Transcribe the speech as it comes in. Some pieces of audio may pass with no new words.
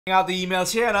Out the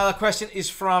emails here. Another question is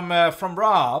from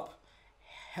Rob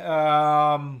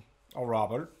or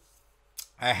Robert.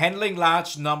 Handling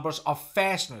large numbers of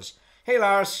fasteners. Hey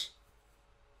Lars,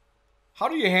 how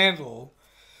do you handle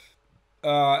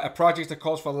a project that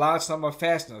calls for a large number of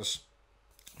fasteners?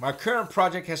 My current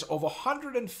project has over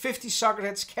 150 socket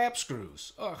heads cap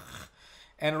screws. Ugh.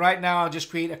 And right now I'll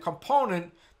just create a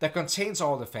component that contains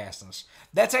all the fasteners.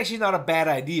 That's actually not a bad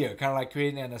idea. Kind of like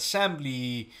creating an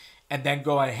assembly and then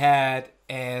go ahead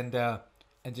and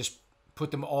just put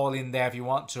them all in there if you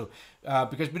want to,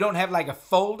 because we don't have like a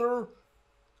folder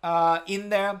in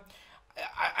there,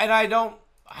 and I don't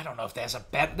know if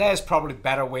there's probably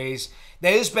better ways.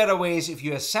 There is better ways if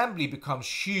your assembly becomes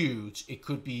huge. It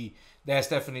could be there's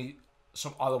definitely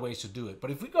some other ways to do it. But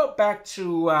if we go back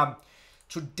to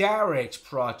Derek's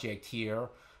project here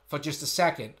for just a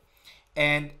second,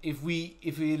 and if we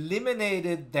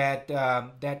eliminated that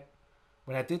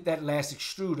when I did that last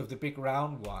extrude of the big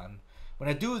round one, when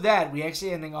I do that, we're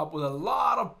actually ending up with a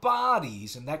lot of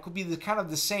bodies, and that could be the kind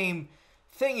of the same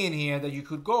thing in here that you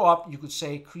could go up, you could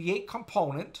say create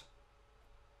component,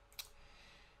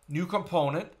 new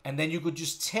component, and then you could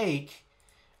just take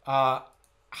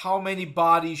how many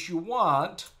bodies you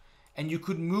want, and you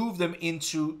could move them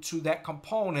into that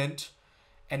component,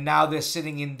 and now they're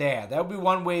sitting in there. That would be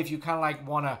one way if you kind of like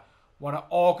want to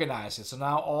organize it. So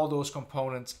now all those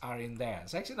components are in there.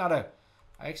 It's actually not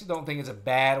I actually don't think it's a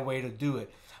bad way to do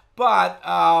it. But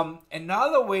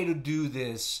another way to do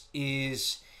this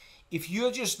is if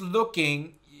you're just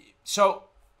looking, so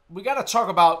we got to talk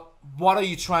about what are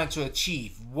you trying to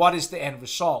achieve? What is the end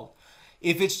result?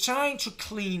 If it's trying to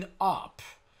clean up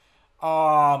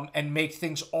and make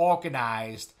things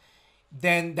organized,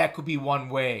 then that could be one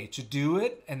way to do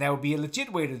it, and that would be a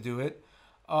legit way to do it.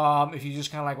 If you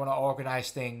just kind of like want to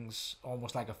organize things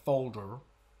almost like a folder,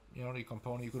 you know, the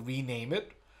component, you could rename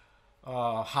it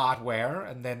hardware,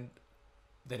 and then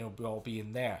it will all be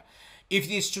in there. If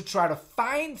it's to try to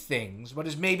find things, but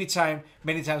it's many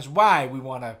times why we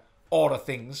want to order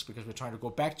things, because we're trying to go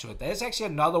back to it. There's actually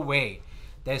another way.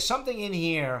 There's something in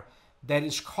here that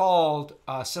is called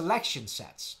selection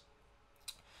sets.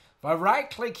 If I right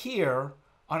click here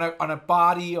on a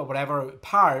body or whatever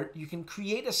part, you can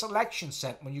create a selection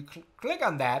set. When you click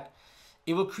on that,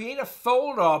 it will create a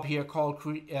folder up here called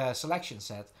selection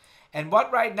set. And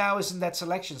what right now is in that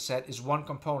selection set is one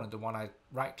component, the one I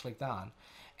right clicked on.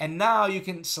 And now you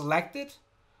can select it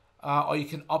or you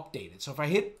can update it. So if I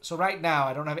hit, so right now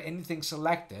I don't have anything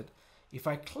selected. If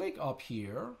I click up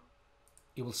here,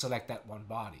 it will select that one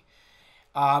body.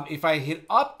 If I hit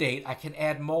update, I can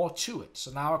add more to it. So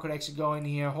now I could actually go in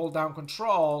here, hold down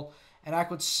control, and I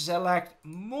could select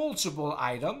multiple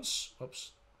items.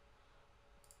 Oops.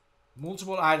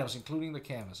 Multiple items, including the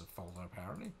canvas folder,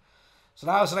 apparently. So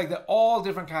now I select all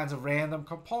different kinds of random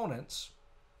components,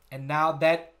 and now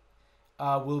that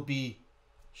should be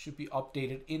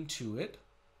updated into it.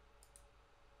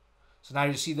 So now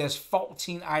you see there's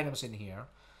 14 items in here,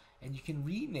 and you can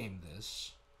rename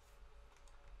this.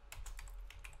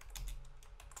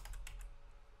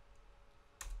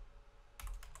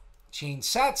 Change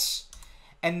sets,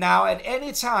 and now at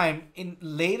any time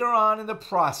later on in the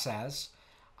process,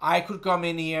 I could come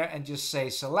in here and just say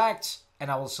select,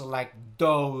 and I will select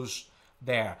those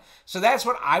there. So that's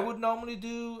what I would normally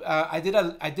do. I did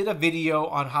a video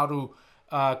on how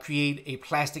to create a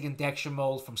plastic injection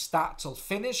mold from start till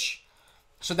finish.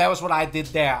 So that was what I did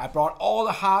there. I brought all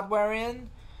the hardware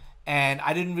in, and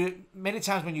I didn't many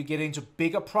times when you get into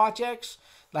bigger projects,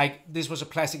 like this was a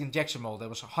plastic injection mold. There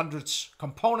was hundreds of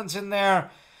components in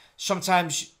there.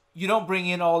 Sometimes you don't bring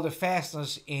in all the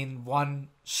fasteners in one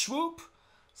swoop,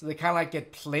 so they kind of like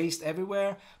get placed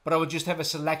everywhere. But I would just have a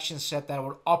selection set that I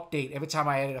would update every time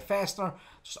I added a fastener.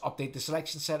 Just update the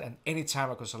selection set, and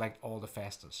anytime I could select all the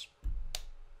fasteners.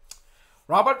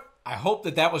 Robert, I hope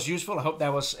that was useful. I hope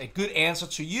that was a good answer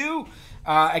to you.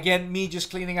 Again, me just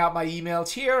cleaning out my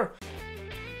emails here.